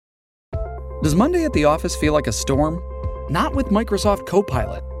Does Monday at the office feel like a storm? Not with Microsoft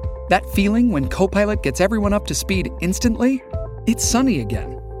Copilot. That feeling when Copilot gets everyone up to speed instantly? It's sunny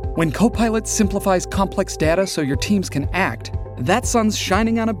again. When Copilot simplifies complex data so your teams can act, that sun's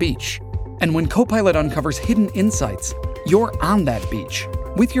shining on a beach. And when Copilot uncovers hidden insights, you're on that beach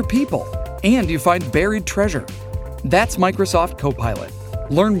with your people, and you find buried treasure. That's Microsoft Copilot.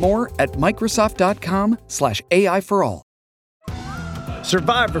 Learn more at Microsoft.com/AI for all.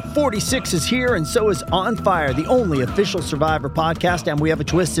 Survivor 46 is here, and so is On Fire, the only official Survivor podcast, and we have a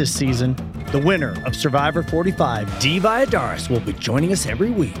twist this season. The winner of Survivor 45, Dee Valladares, will be joining us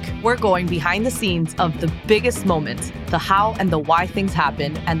every week. We're going behind the scenes of the biggest moments, the how and the why things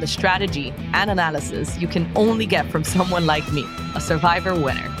happen, and the strategy and analysis you can only get from someone like me, a Survivor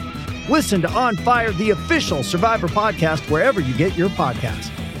winner. Listen to On Fire, the official Survivor podcast, wherever you get your podcasts.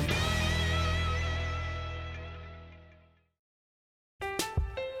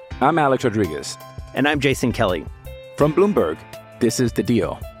 I'm Alex Rodriguez. And I'm Jason Kelly. From Bloomberg, this is The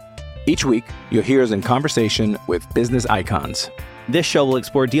Deal. Each week, you'll hear us in conversation with business icons. This show will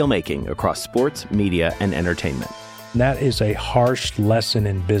explore deal-making across sports, media, and entertainment. That is a harsh lesson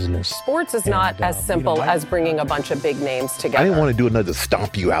in business. Sports is not as simple as bringing a bunch of big names together. I didn't want to do another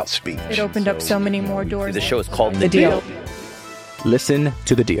stomp you out speech. It opened up so many more doors. The show is called The Deal. Listen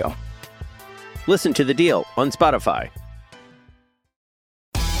to The Deal. Listen to The Deal on Spotify.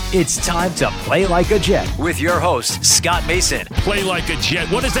 It's time to play like a Jet with your host, Scott Mason. Play like a Jet.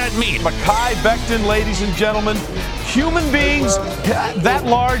 What does that mean? Mekhi Becton, ladies and gentlemen. Human beings that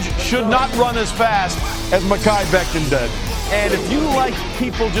large should not run as fast as Mekhi Becton did. And if you like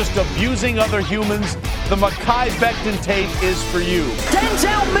people just abusing other humans, the Mekhi Becton tape is for you.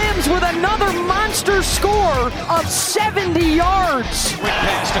 Denzel Mims with another monster score of 70 yards. Quick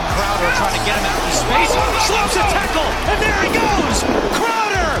pass to Crowder, trying to get him out of space. Slows the tackle, and there he goes.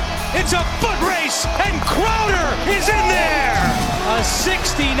 Crowder! It's a foot race, and Crowder is in there. A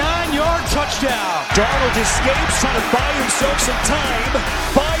 69-yard touchdown. Darnold escapes, trying to buy himself some time.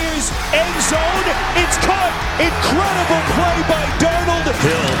 Fires, end zone, it's caught. Incredible play by Darnold.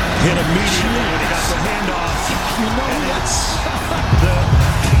 Hill hit immediately when he got the handoff. You know that's the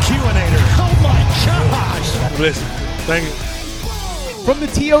Q-inator. Oh my gosh. Listen, thank you. From the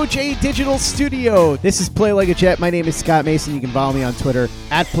TOJ Digital Studio, this is Play Like a Jet. My name is Scott Mason. You can follow me on Twitter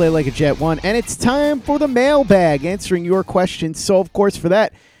at PlayLikeAJet1. And it's time for the mailbag, answering your questions. So, of course, for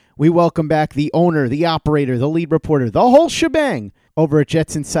that, we welcome back the owner, the operator, the lead reporter, the whole shebang over at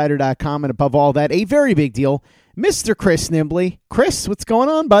JetsInsider.com. And above all that, a very big deal, Mr. Chris Nimbley. Chris, what's going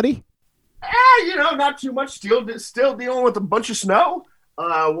on, buddy? Not too much. Still dealing with a bunch of snow.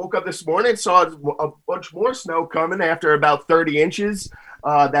 Woke up this morning, saw a bunch more snow coming after about 30 inches.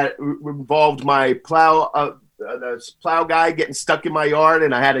 That involved my the plow guy getting stuck in my yard,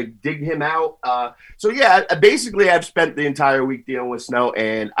 and I had to dig him out. Basically, I've spent the entire week dealing with snow,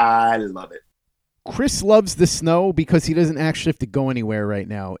 and I love it. Chris loves the snow because he doesn't actually have to go anywhere right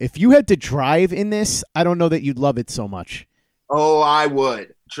now. If you had to drive in this, I don't know that you'd love it so much. Oh, I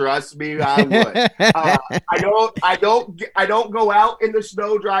would. Trust me, I would. I don't go out in the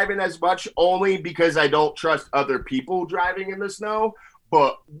snow driving as much, only because I don't trust other people driving in the snow.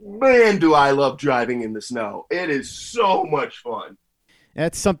 But man, do I love driving in the snow. It is so much fun.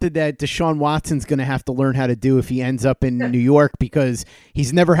 That's something that Deshaun Watson's going to have to learn how to do if he ends up in New York, because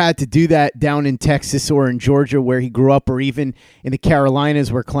he's never had to do that down in Texas or in Georgia where he grew up, or even in the Carolinas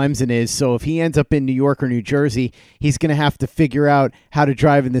where Clemson is. So if he ends up in New York or New Jersey, he's going to have to figure out how to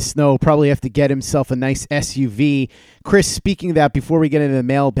drive in the snow, probably have to get himself a nice SUV. Chris, speaking of that, before we get into the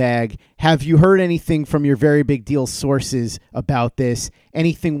mailbag, have you heard anything from your very big deal sources about this?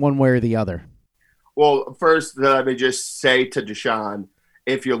 Anything one way or the other? Well, first, let me just say to Deshaun,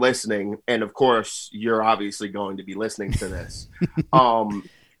 if you're listening, and of course you're obviously going to be listening to this,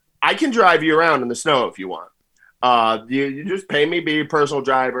 I can drive you around in the snow if you want. You just pay me, be your personal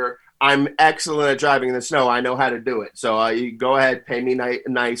driver. I'm excellent at driving in the snow. I know how to do it. So you go ahead, pay me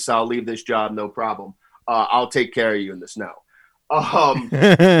nice. I'll leave this job, no problem. I'll take care of you in the snow.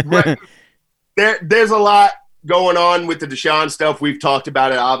 There's a lot going on with the Deshaun stuff. We've talked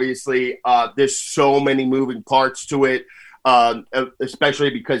about it, obviously. There's so many moving parts to it. Especially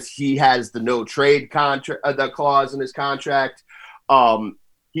because he has the no trade contract, the clause in his contract.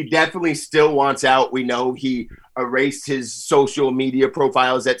 He definitely still wants out. We know he erased his social media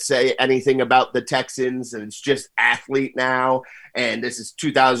profiles that say anything about the Texans, and it's just athlete now. And this is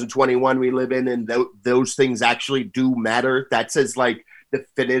 2021 we live in, and those things actually do matter. That's as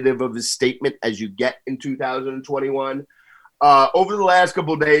definitive of a statement as you get in 2021. Over the last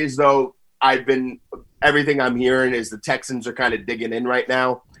couple of days, though, everything I'm hearing is the Texans are kind of digging in right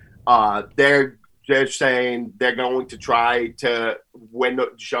now. They're saying they're going to try to win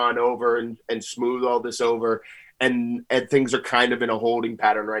Deshaun over and smooth all this over. And things are kind of in a holding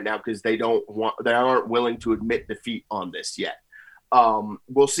pattern right now because they aren't willing to admit defeat on this yet.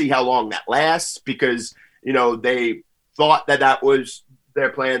 We'll see how long that lasts because, they thought that was their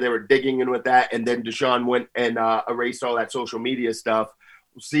plan. They were digging in with that. And then Deshaun went and erased all that social media stuff.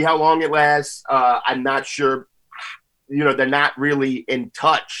 We'll see how long it lasts. I'm not sure. They're not really in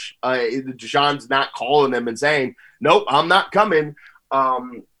touch. Deshaun's not calling them and saying, nope, I'm not coming.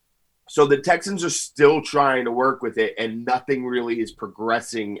 So the Texans are still trying to work with it, and nothing really is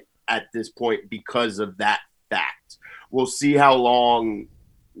progressing at this point because of that fact. We'll see how long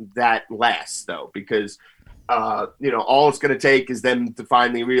that lasts, though, because, all it's going to take is them to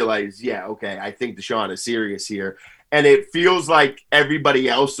finally realize, yeah, okay, I think Deshaun is serious here. And it feels like everybody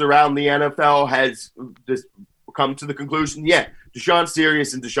else around the NFL has just come to the conclusion, yeah, Deshaun's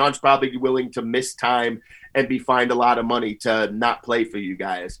serious, and Deshaun's probably willing to miss time and be fined a lot of money to not play for you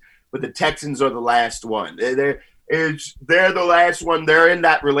guys. But the Texans are the last one. They're the last one. They're in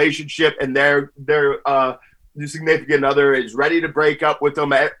that relationship, and their significant other is ready to break up with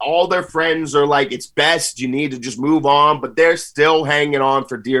them. All their friends are like, it's best. You need to just move on. But they're still hanging on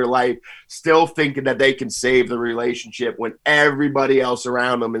for dear life, still thinking that they can save the relationship when everybody else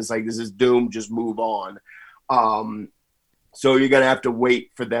around them is like, this is doomed. Just move on. So you're going to have to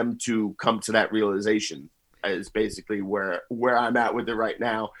wait for them to come to that realization is basically where I'm at with it right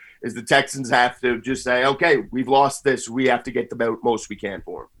now. Is the Texans have to just say, okay, we've lost this. We have to get the most we can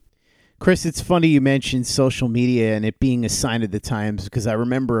for them. Chris, it's funny you mentioned social media and it being a sign of the times because I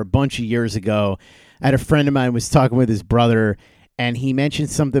remember a bunch of years ago, I had a friend of mine was talking with his brother and he mentioned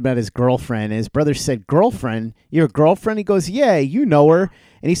something about his girlfriend. And his brother said, girlfriend? Your girlfriend? He goes, yeah, you know her.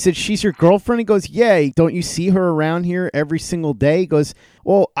 And he said, she's your girlfriend? He goes, yeah, don't you see her around here every single day? He goes,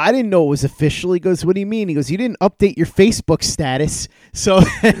 well, I didn't know it was official. He goes, what do you mean? He goes, you didn't update your Facebook status. So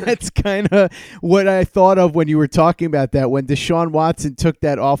that's kind of what I thought of when you were talking about that. When Deshaun Watson took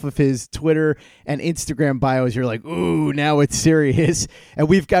that off of his Twitter and Instagram bios, you're like, ooh, now it's serious. And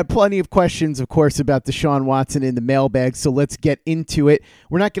we've got plenty of questions, of course, about Deshaun Watson in the mailbag. So let's get into it.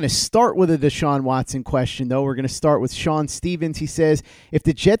 We're not going to start with a Deshaun Watson question, though. We're going to start with Sean Stevens. He says, if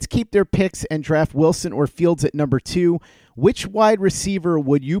the Jets keep their picks and draft Wilson or Fields at number 2, which wide receiver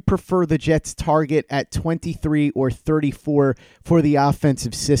would you prefer the Jets target at 23 or 34 for the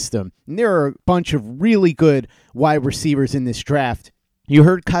offensive system? And there are a bunch of really good wide receivers in this draft. You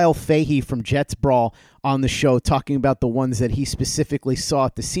heard Kyle Fahey from Jets Brawl on the show talking about the ones that he specifically saw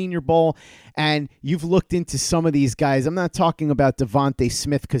at the Senior Bowl, and you've looked into some of these guys. I'm not talking about Devontae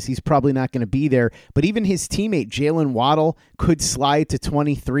Smith because he's probably not going to be there, but even his teammate Jalen Waddle could slide to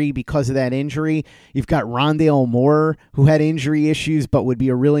 23 because of that injury. You've got Rondale Moore, who had injury issues but would be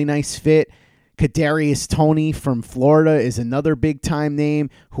a really nice fit. Kadarius Toney from Florida is another big-time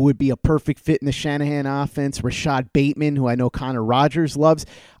name who would be a perfect fit in the Shanahan offense. Rashad Bateman, who I know Connor Rogers loves.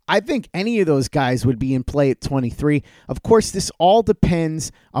 I think any of those guys would be in play at 23. Of course, this all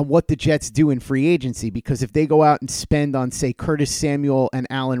depends on what the Jets do in free agency, because if they go out and spend on, say, Curtis Samuel and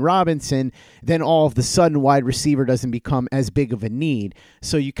Allen Robinson, then all of the sudden wide receiver doesn't become as big of a need.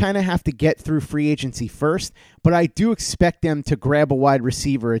 So you kind of have to get through free agency first, but I do expect them to grab a wide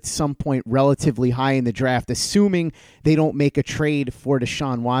receiver at some point relatively high in the draft, assuming they don't make a trade for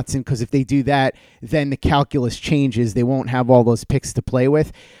Deshaun Watson, because if they do that, then the calculus changes. They won't have all those picks to play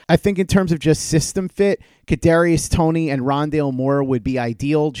with. I think in terms of just system fit, Kadarius Toney and Rondale Moore would be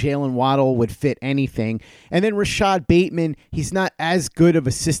ideal. Jalen Waddle would fit anything. And then Rashad Bateman, he's not as good of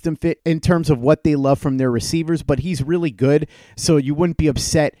a system fit in terms of what they love from their receivers, but he's really good, so you wouldn't be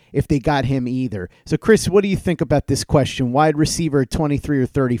upset if they got him either. So, Chris, what do you think about this question? Wide receiver 23 or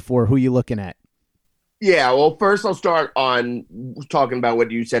 34, who are you looking at? Yeah, well, first I'll start on talking about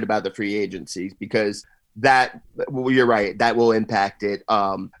what you said about the free agencies, because you're right, that will impact it.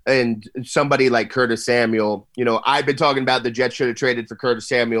 And somebody like Curtis Samuel, I've been talking about the Jets should have traded for Curtis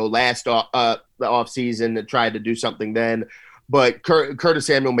Samuel last offseason and tried to do something then. But Curtis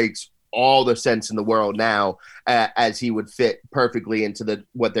Samuel makes all the sense in the world now, as he would fit perfectly into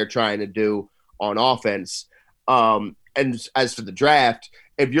what they're trying to do on offense. And as for the draft,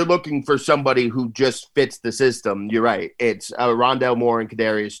 if you're looking for somebody who just fits the system, you're right. It's Rondale Moore and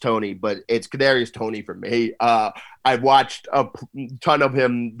Kadarius Toney, but it's Kadarius Toney for me. I've watched a ton of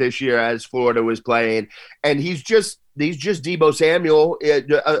him this year as Florida was playing, and he's just Deebo Samuel,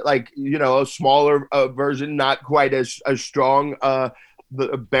 a smaller version, not quite as strong.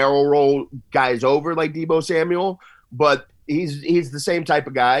 The barrel roll guys over like Deebo Samuel, but he's the same type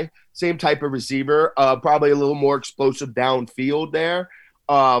of guy, same type of receiver, probably a little more explosive downfield there.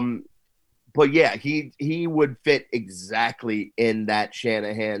 But yeah, he would fit exactly in that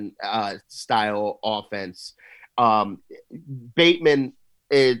Shanahan style offense. Bateman,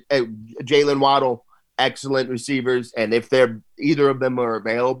 Jalen Waddle, excellent receivers, and if either of them are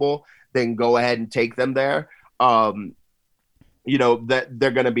available, then go ahead and take them there. That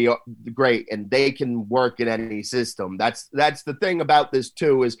they're going to be great, and they can work in any system. That's the thing about this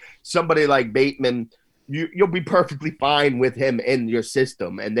too, is somebody like Bateman, you'll be perfectly fine with him in your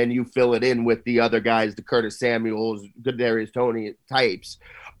system, and then you fill it in with the other guys, the Curtis Samuels, Kadarius Toney types.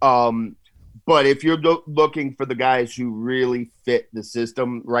 But if you're looking for the guys who really fit the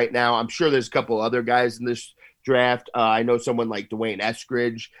system right now, I'm sure there's a couple other guys in this draft. I know someone like Dwayne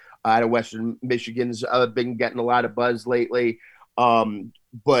Eskridge out of Western Michigan's been getting a lot of buzz lately.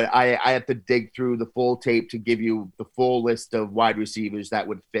 But I have to dig through the full tape to give you the full list of wide receivers that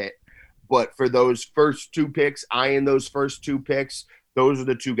would fit. But for those first two picks, those are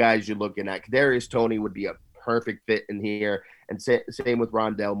the two guys you're looking at. Kadarius Toney would be a perfect fit in here, and same with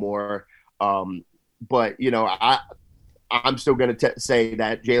Rondale Moore. But I'm still going to say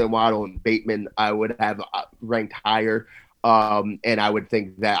that Jalen Waddle and Bateman I would have ranked higher, and I would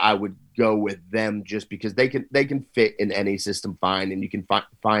think that I would go with them just because they can fit in any system fine, and you can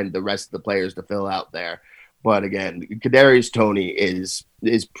find the rest of the players to fill out there. But again, Kadarius Toney is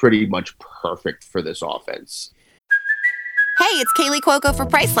pretty much perfect for this offense. Hey, it's Kaylee Cuoco for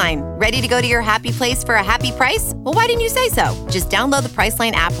Priceline. Ready to go to your happy place for a happy price? Well, why didn't you say so? Just download the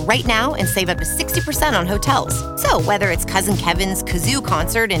Priceline app right now and save up to 60% on hotels. So whether it's Cousin Kevin's Kazoo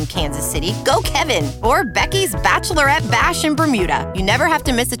Concert in Kansas City, go Kevin, or Becky's Bachelorette Bash in Bermuda, you never have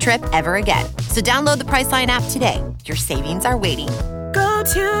to miss a trip ever again. So download the Priceline app today. Your savings are waiting. Go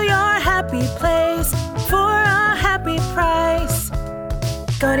to your happy place for a happy price.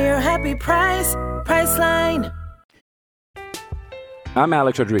 Go to your happy price, Priceline. I'm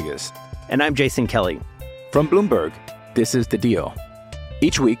Alex Rodriguez. And I'm Jason Kelly. From Bloomberg, this is The Deal.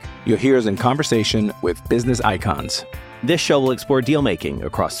 Each week, you'll hear us in conversation with business icons. This show will explore deal-making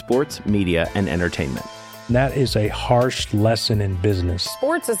across sports, media, and entertainment. That is a harsh lesson in business.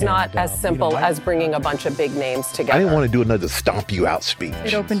 Sports is not as simple as bringing a bunch of big names together. I didn't want to do another stomp you out speech.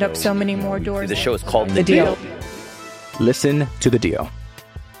 It opened up so many more doors. The show is called The Deal. Listen to The Deal.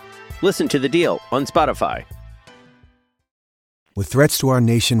 Listen to The Deal on Spotify. With threats to our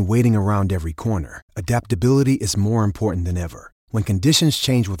nation waiting around every corner, adaptability is more important than ever. When conditions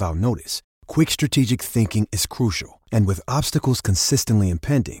change without notice, quick strategic thinking is crucial. And with obstacles consistently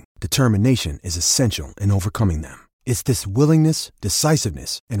impending, determination is essential in overcoming them. It's this willingness,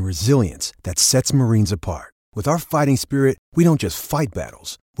 decisiveness, and resilience that sets Marines apart. With our fighting spirit, we don't just fight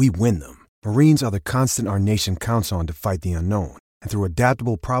battles, we win them. Marines are the constant our nation counts on to fight the unknown. And through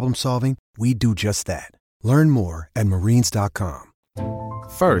adaptable problem solving, we do just that. Learn more at marines.com.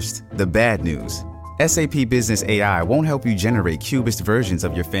 First, the bad news. SAP Business AI won't help you generate cubist versions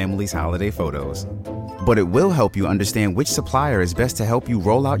of your family's holiday photos. But it will help you understand which supplier is best to help you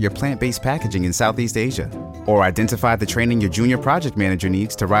roll out your plant-based packaging in Southeast Asia, or identify the training your junior project manager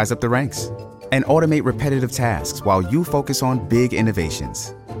needs to rise up the ranks, and automate repetitive tasks while you focus on big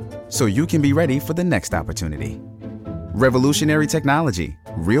innovations, so you can be ready for the next opportunity. Revolutionary technology,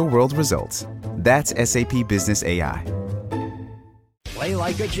 real-world results. That's SAP Business AI. Play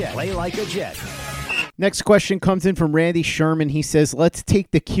like a Jet. Play like a Jet. Next question comes in from Randy Sherman. He says, let's take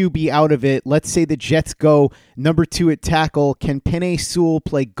the QB out of it. Let's say the Jets go number 2 at tackle. Can Penei Sewell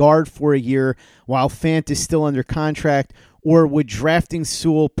play guard for a year while Fant is still under contract? Or would drafting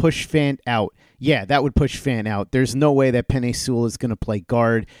Sewell push Fant out? Yeah, that would push Fant out. There's no way that Penei Sewell is going to play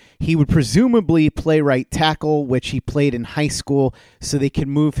guard. He would presumably play right tackle, which he played in high school, so they can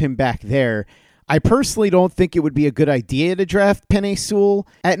move him back there. I personally don't think it would be a good idea to draft Penei Sewell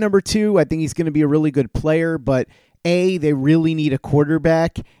at number 2. I think he's going to be a really good player, but A, they really need a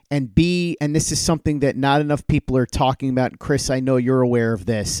quarterback, and B, and this is something that not enough people are talking about, and Chris, I know you're aware of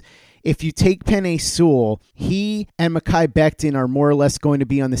this. If you take Penei Sewell, he and Mekhi Becton are more or less going to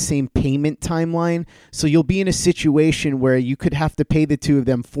be on the same payment timeline, so you'll be in a situation where you could have to pay the two of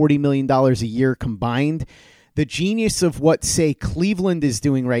them $40 million a year combined. The genius of what, say, Cleveland is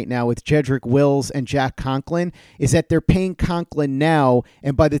doing right now with Jedrick Wills and Jack Conklin is that they're paying Conklin now,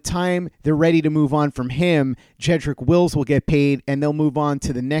 and by the time they're ready to move on from him, Jedrick Wills will get paid, and they'll move on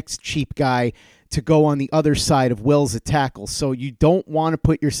to the next cheap guy to go on the other side of Wills at tackle. So you don't want to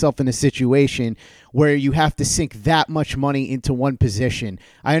put yourself in a situation where you have to sink that much money into one position.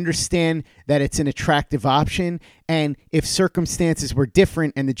 I understand that it's an attractive option, and if circumstances were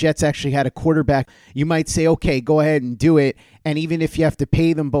different and the Jets actually had a quarterback, you might say, okay, go ahead and do it, And even if you have to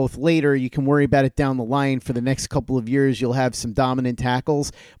pay them both later, you can worry about it down the line. For the next couple of years, you'll have some dominant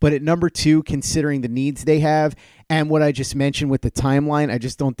tackles. But at number 2, considering the needs they have and what I just mentioned with the timeline, I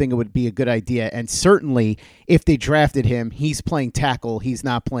just don't think it would be a good idea. And certainly, if they drafted him, he's playing tackle. He's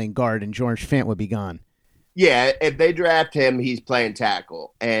not playing guard, and George Fant would be gone. Yeah, if they draft him, he's playing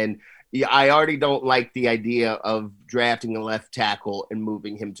tackle. And I already don't like the idea of drafting a left tackle and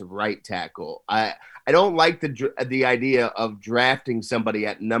moving him to right tackle. I don't like the idea of drafting somebody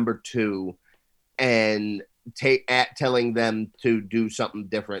at number 2 and telling them to do something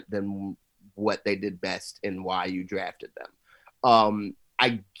different than what they did best and why you drafted them.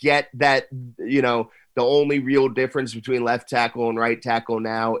 I get that, the only real difference between left tackle and right tackle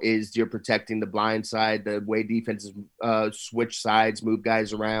now is you're protecting the blind side, the way defenses switch sides, move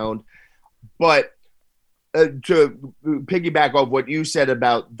guys around. But to piggyback off what you said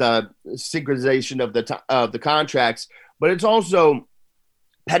about the synchronization of the contracts, but it's also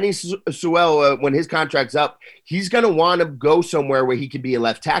Penei Sewell, when his contract's up, he's going to want to go somewhere where he can be a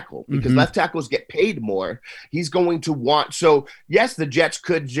left tackle because left tackles get paid more. He's going to want – so, yes, the Jets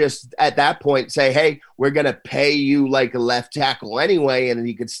could just at that point say, hey, we're going to pay you like a left tackle anyway, and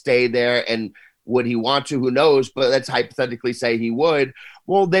he could stay there. And would he want to? Who knows? But let's hypothetically say he would.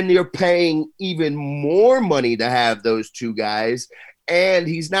 Well, then you're paying even more money to have those 2 guys, and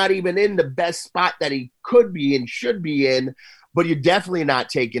he's not even in the best spot that he could be and should be in. But you're definitely not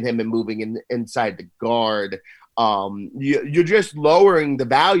taking him and moving inside the guard. You're just lowering the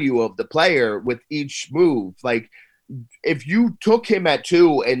value of the player with each move. Like, if you took him at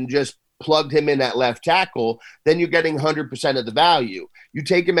 2 and just plugged him in at left tackle, then you're getting 100% of the value. You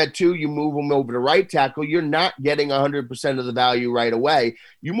take him at 2, you move him over to right tackle, you're not getting 100% of the value right away.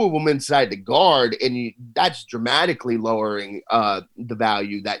 You move him inside the guard, and that's dramatically lowering the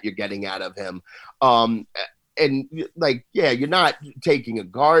value that you're getting out of him. And you're not taking a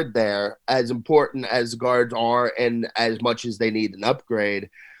guard there, as important as guards are and as much as they need an upgrade.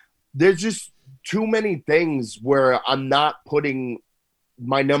 There's just too many things where I'm not putting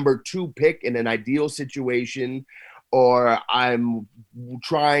my number 2 pick in an ideal situation, or I'm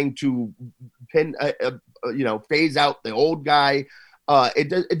trying to phase out the old guy.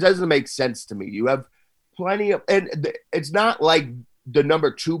 It doesn't make sense to me. You have plenty of, and it's not like the number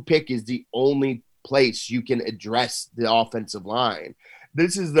 2 pick is the only place you can address the offensive line.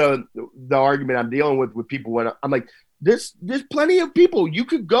 This is the argument I'm dealing with people when I'm like, there's plenty of people. You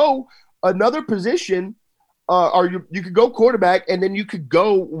could go another position, or you could go quarterback, and then you could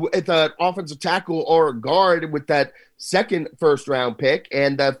go with an offensive tackle or a guard with that second first-round pick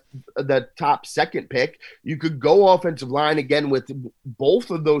and the top second pick. You could go offensive line again with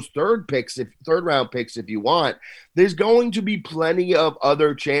both of those third-round picks if you want. There's going to be plenty of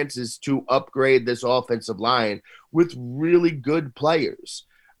other chances to upgrade this offensive line with really good players.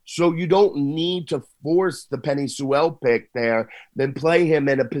 So you don't need to force the Penei Sewell pick there, then play him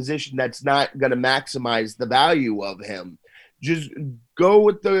in a position that's not going to maximize the value of him. Just go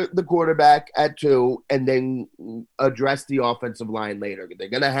with the quarterback at 2 and then address the offensive line later. They're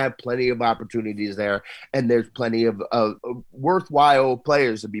going to have plenty of opportunities there, and there's plenty of worthwhile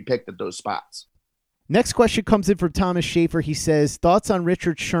players to be picked at those spots. Next question comes in from Thomas Schaefer. He says, thoughts on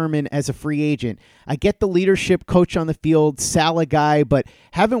Richard Sherman as a free agent? I get the leadership, coach on the field, Saleh guy, but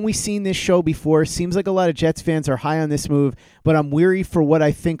haven't we seen this show before? Seems like a lot of Jets fans are high on this move, but I'm weary for what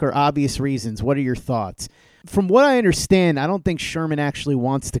I think are obvious reasons. What are your thoughts? From what I understand, I don't think Sherman actually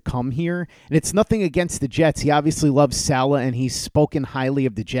wants to come here, and it's nothing against the Jets. He obviously loves Saleh, and he's spoken highly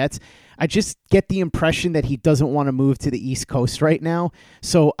of the Jets. I just get the impression that he doesn't want to move to the East Coast right now,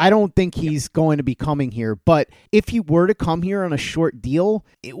 so I don't think he's going to be coming here. But if he were to come here on a short deal,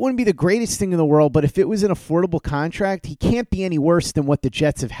 it wouldn't be the greatest thing in the world, but if it was an affordable contract, he can't be any worse than what the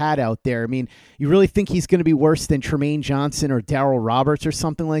Jets have had out there. I mean, you really think he's going to be worse than Tremaine Johnson or Darryl Roberts or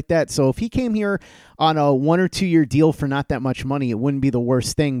something like that? So if he came here on a 1 or 2 year deal for not that much money, it wouldn't be the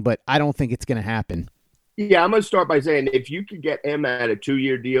worst thing, but I don't think it's going to happen. Yeah, I'm going to start by saying if you could get him at a 2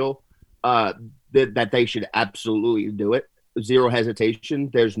 year deal, that they should absolutely do it. Zero hesitation.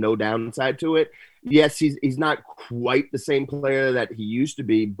 There's no downside to it. Yes, he's not quite the same player that he used to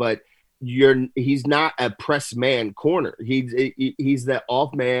be, but he's not a press man corner. He's the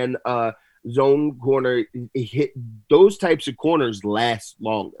off man zone corner. Those types of corners last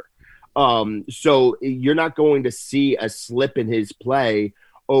longer. So you're not going to see a slip in his play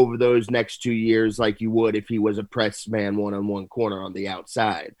over those next 2 years like you would if he was a press man one-on-one corner on the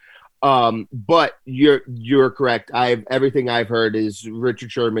outside. But you're correct. Everything I've heard is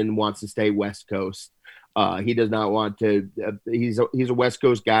Richard Sherman wants to stay West Coast. He does not want to. He's a West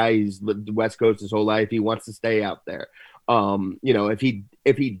Coast guy. He's lived the West Coast his whole life. He wants to stay out there.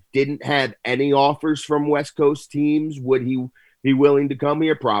 If he didn't have any offers from West Coast teams, would he be willing to come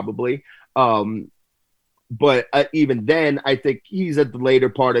here? Probably. But even then, I think he's at the later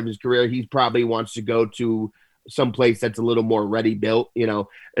part of his career. He probably wants to go to some place that's a little more ready built.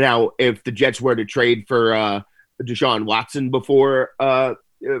 Now if the Jets were to trade for Deshaun Watson before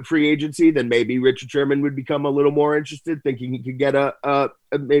free agency, then maybe Richard Sherman would become a little more interested, thinking he could get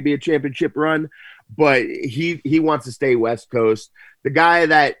maybe a championship run. But he wants to stay West Coast. The guy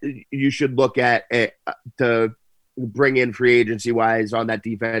that you should look at to bring in free agency wise on that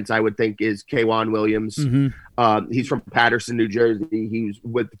defense, I would think, is K'Wan Williams. Mm-hmm. He's from Patterson, New Jersey. He's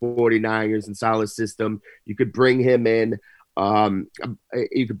with the 49ers in Saleh's system. You could bring him in. Let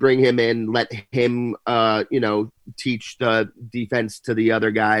him, teach the defense to the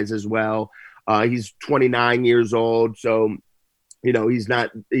other guys as well. He's 29 years old, so he's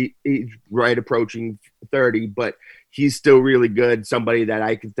right approaching 30, but he's still really good. Somebody that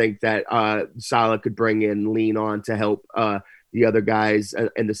I could think that Saleh could bring in, lean on to help the other guys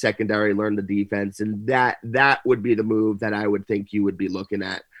in the secondary learn the defense, and that would be the move that I would think you would be looking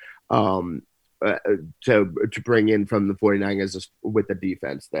at to bring in from the 49ers with the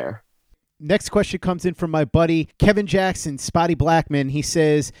defense there. Next question comes in from my buddy Kevin Jackson, Spotty Blackman. He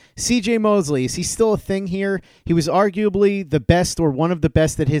says, C.J. Mosley, is he still a thing here? He was arguably the best or one of the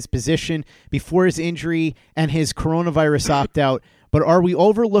best at his position before his injury and his coronavirus opt-out. But are we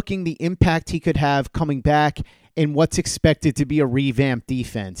overlooking the impact he could have coming back in what's expected to be a revamped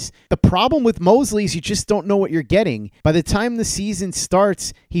defense? The problem with Mosley is you just don't know what you're getting. By the time the season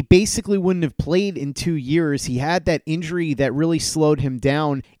starts, he basically wouldn't have played in 2 years. He had that injury that really slowed him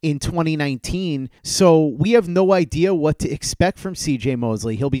down in 2019. So we have no idea what to expect from CJ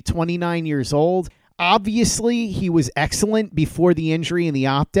Mosley. He'll be 29 years old. Obviously, he was excellent before the injury and the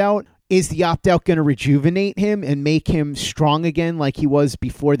opt-out. Is the opt-out going to rejuvenate him and make him strong again like he was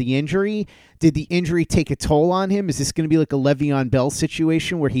before the injury? Did the injury take a toll on him? Is this going to be like a Le'Veon Bell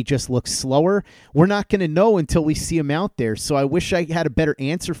situation where he just looks slower? We're not going to know until we see him out there. So I wish I had a better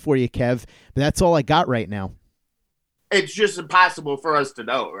answer for you, Kev, but that's all I got right now. It's just impossible for us to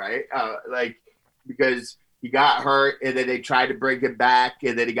know, right? Because he got hurt, and then they tried to bring him back,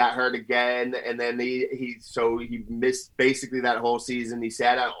 and then he got hurt again, and then he missed basically that whole season. He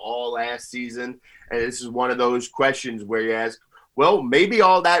sat out all last season, and this is one of those questions where you ask, well, maybe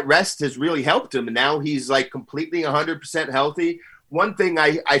all that rest has really helped him, and now he's like completely 100% healthy. One thing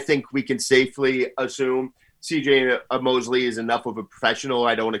I think we can safely assume, CJ Mosley is enough of a professional.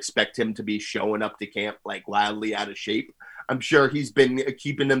 I don't expect him to be showing up to camp like wildly out of shape. I'm sure he's been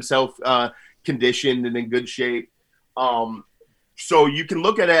keeping himself conditioned and in good shape. So you can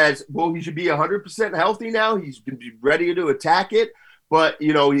look at it as, well, he should be 100% healthy now. He's going to be ready to attack it, but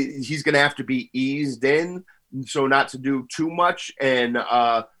he's going to have to be eased in, so not to do too much and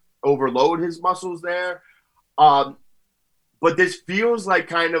overload his muscles there. But this feels like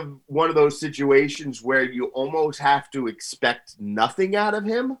kind of one of those situations where you almost have to expect nothing out of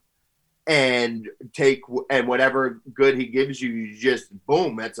him and whatever good he gives you just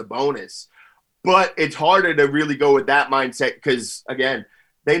boom, that's a bonus. But it's harder to really go with that mindset because, again,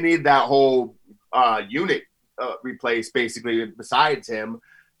 they need that whole unit replaced basically besides him.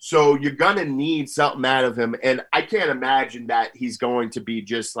 So you're going to need something out of him. And I can't imagine that he's going to be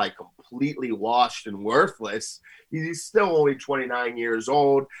just like completely washed and worthless. He's still only 29 years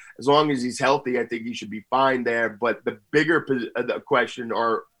old. As long as he's healthy, I think he should be fine there. But the bigger the question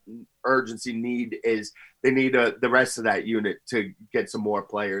or urgency need is they need the rest of that unit to get some more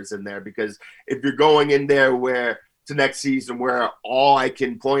players in there, because if you're going in there where to next season where all I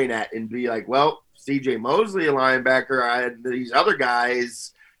can point at and be like, well, CJ Mosley, a linebacker, these other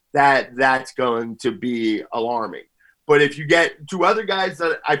guys, that's going to be alarming. But if you get two other guys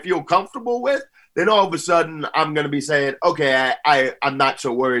that I feel comfortable with, then all of a sudden I'm going to be saying, okay, I'm not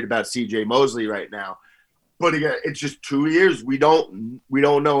so worried about CJ Mosley right now. But again, it's just 2 years. We don't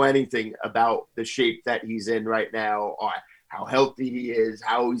know anything about the shape that he's in right now, or how healthy he is,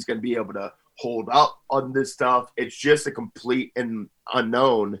 how he's going to be able to hold up on this stuff. It's just a complete and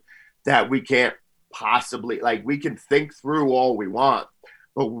unknown that we can't possibly, we can think through all we want,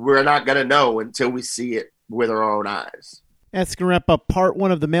 but we're not going to know until we see it with our own eyes. That's going to wrap up part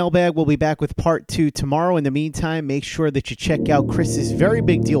 1 of the mailbag. We'll be back with part 2 tomorrow. In the meantime, make sure that you check out Chris's very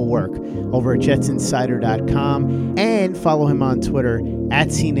big deal work over at jetsinsider.com and follow him on Twitter at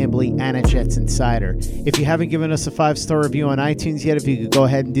CNibley and at JetsInsider. If you haven't given us a 5-star review on iTunes yet, if you could go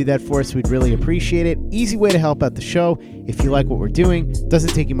ahead and do that for us, we'd really appreciate it. Easy way to help out the show. If you like what we're doing,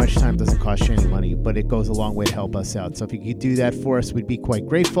 doesn't take you much time, doesn't cost you any money, but it goes a long way to help us out. So if you could do that for us, we'd be quite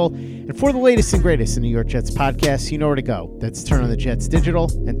grateful. And for the latest and greatest in New York Jets podcasts, you know where to go. That's Turn on the Jets Digital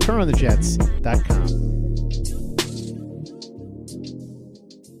and turnonthejets.com.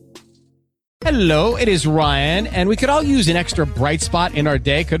 Hello, it is Ryan, and we could all use an extra bright spot in our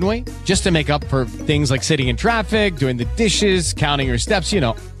day, couldn't we? Just to make up for things like sitting in traffic, doing the dishes, counting your steps,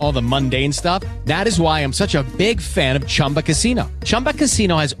 all the mundane stuff. That is why I'm such a big fan of Chumba Casino. Chumba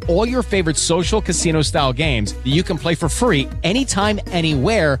Casino has all your favorite social casino-style games that you can play for free anytime,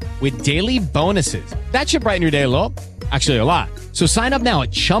 anywhere with daily bonuses. That should brighten your day a little. Actually, a lot. So sign up now at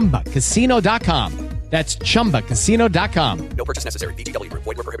ChumbaCasino.com. That's ChumbaCasino.com. No purchase necessary. VGW Group.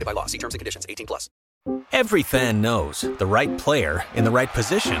 Void where prohibited by law. See terms and conditions. 18+. Every fan knows the right player in the right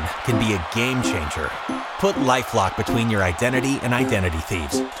position can be a game changer. Put LifeLock between your identity and identity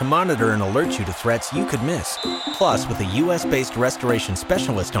thieves to monitor and alert you to threats you could miss. Plus, with a U.S.-based restoration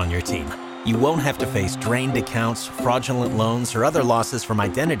specialist on your team, you won't have to face drained accounts, fraudulent loans, or other losses from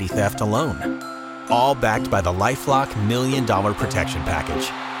identity theft alone. All backed by the LifeLock $1 Million Protection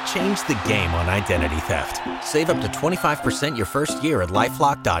Package. Change the game on identity theft. Save up to 25% your first year at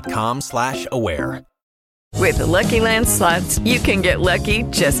LifeLock.com/aware. With the Lucky Land Slots, you can get lucky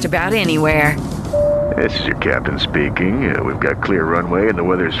just about anywhere. This is your captain speaking. We've got clear runway and the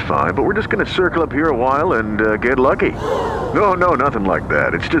weather's fine, but we're just going to circle up here a while and get lucky. No, nothing like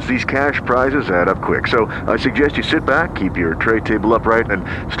that. It's just these cash prizes add up quick. So I suggest you sit back, keep your tray table upright, and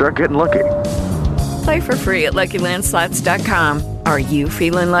start getting lucky. Play for free at LuckyLandSlots.com. Are you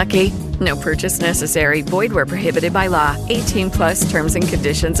feeling lucky? No purchase necessary. Void where prohibited by law. 18+ terms and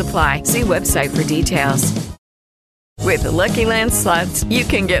conditions apply. See website for details. With the Lucky Land Slots, you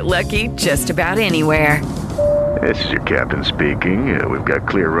can get lucky just about anywhere. This is your captain speaking. We've got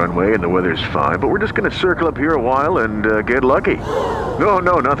clear runway and the weather's fine, but we're just going to circle up here a while and get lucky. No,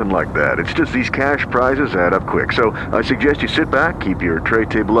 nothing like that. It's just these cash prizes add up quick. So I suggest you sit back, keep your tray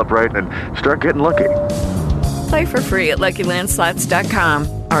table upright, and start getting lucky. Play for free at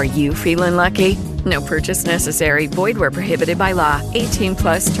LuckyLandSlots.com. Are you feeling lucky? No purchase necessary. Void where prohibited by law.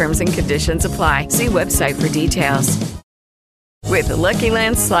 18+ terms and conditions apply. See website for details. With the Lucky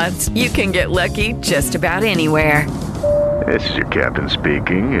Land Slots, you can get lucky just about anywhere. This is your captain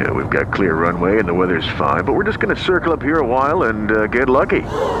speaking. We've got clear runway and the weather's fine, but we're just going to circle up here a while and get lucky.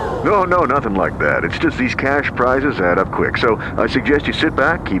 No, nothing like that. It's just these cash prizes add up quick. So I suggest you sit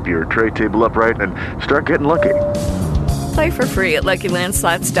back, keep your tray table upright, and start getting lucky. Play for free at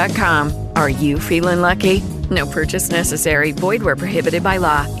LuckyLandSlots.com. Are you feeling lucky? No purchase necessary. Void where prohibited by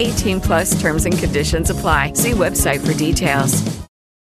law. 18+ terms and conditions apply. See website for details.